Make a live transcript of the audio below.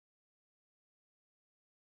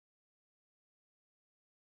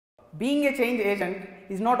being a change agent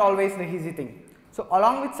is not always the easy thing. So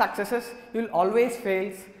along with successes, you will always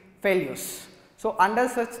face failures. So under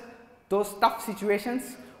those tough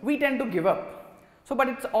situations, we tend to give up. So but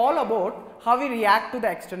it's all about how we react to the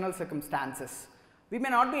external circumstances. We may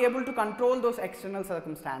not be able to control those external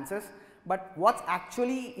circumstances, but what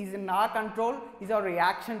actually is in our control is our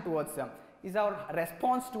reaction towards them, is our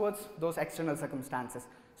response towards those external circumstances.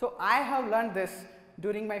 So I have learned this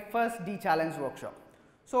during my first D Challenge workshop.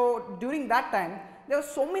 So during that time, there were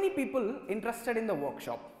so many people interested in the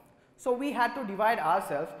workshop. So we had to divide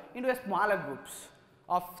ourselves into a smaller groups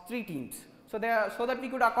of 3 teams. So that we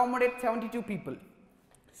could accommodate 72 people.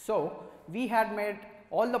 So we had made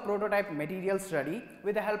all the prototype materials ready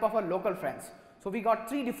with the help of our local friends. So we got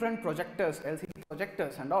 3 different projectors, LCD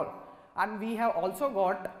projectors and all. And we have also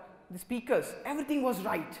got the speakers. Everything was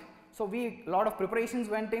right. So a lot of preparations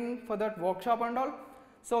went in for that workshop and all.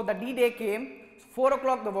 So the D-day came, 4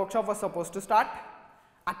 o'clock the workshop was supposed to start.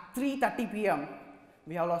 At 3:30 p.m.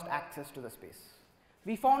 we have lost access to the space.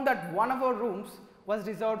 We found that one of our rooms was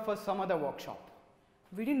reserved for some other workshop.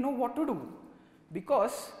 We didn't know what to do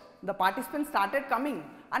because the participants started coming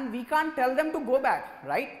and we can't tell them to go back,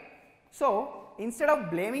 right? So instead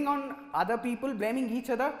of blaming on other people, blaming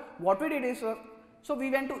each other, what we did is, so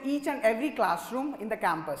we went to each and every classroom in the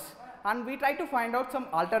campus and we tried to find out some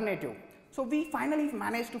alternative. So we finally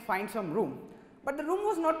managed to find some room, but the room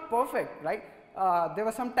was not perfect, right? There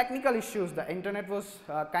were some technical issues. The internet was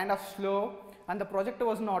kind of slow and the projector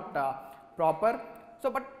was not proper. So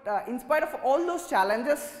but in spite of all those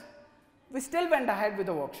challenges, we still went ahead with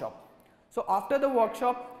the workshop. So after the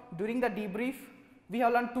workshop, during the debrief, we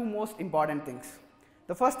have learned 2 most important things.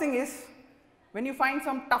 The first thing is, when you find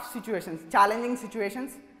some tough situations, challenging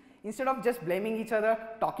situations, instead of just blaming each other,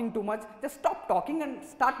 talking too much, just stop talking and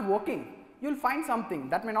start working. You will find something.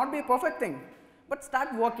 That may not be a perfect thing, but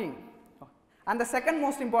start working. And the second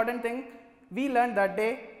most important thing we learned that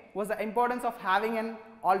day was the importance of having an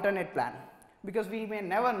alternate plan, because we may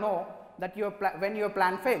never know that when your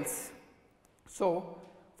plan fails. So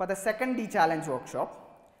for the second D Challenge workshop,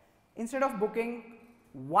 instead of booking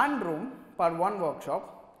 1 room per 1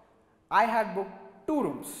 workshop, I had booked 2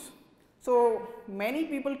 rooms. So many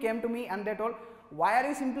people came to me and they told, why are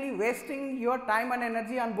you simply wasting your time and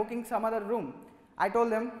energy on booking some other room? I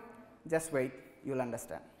told them, just wait, you'll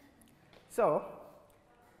understand. So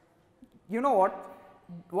you know what,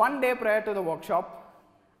 1 day prior to the workshop,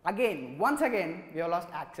 once again we have lost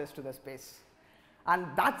access to the space, and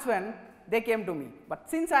that's when they came to me. But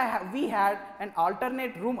since we had an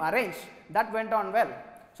alternate room arranged, that went on well.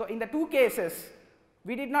 So in the 2 cases,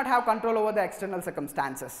 we did not have control over the external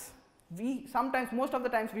circumstances. Most of the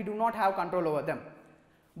times we do not have control over them,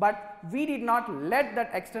 but we did not let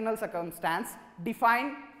that external circumstance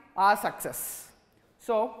define our success.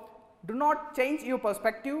 So do not change your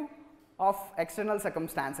perspective of external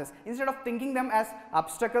circumstances. Instead of thinking them as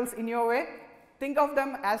obstacles in your way, think of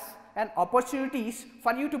them as opportunities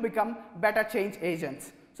for you to become better change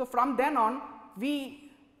agents. So from then on,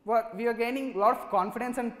 we were gaining a lot of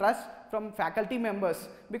confidence and trust from faculty members,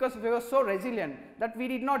 because we were so resilient that we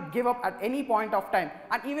did not give up at any point of time.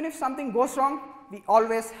 And even if something goes wrong, we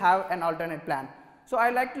always have an alternate plan. So I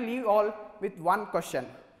like to leave all with one question.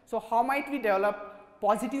 So how might we develop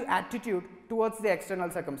positive attitude towards the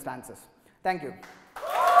external circumstances? Thank you.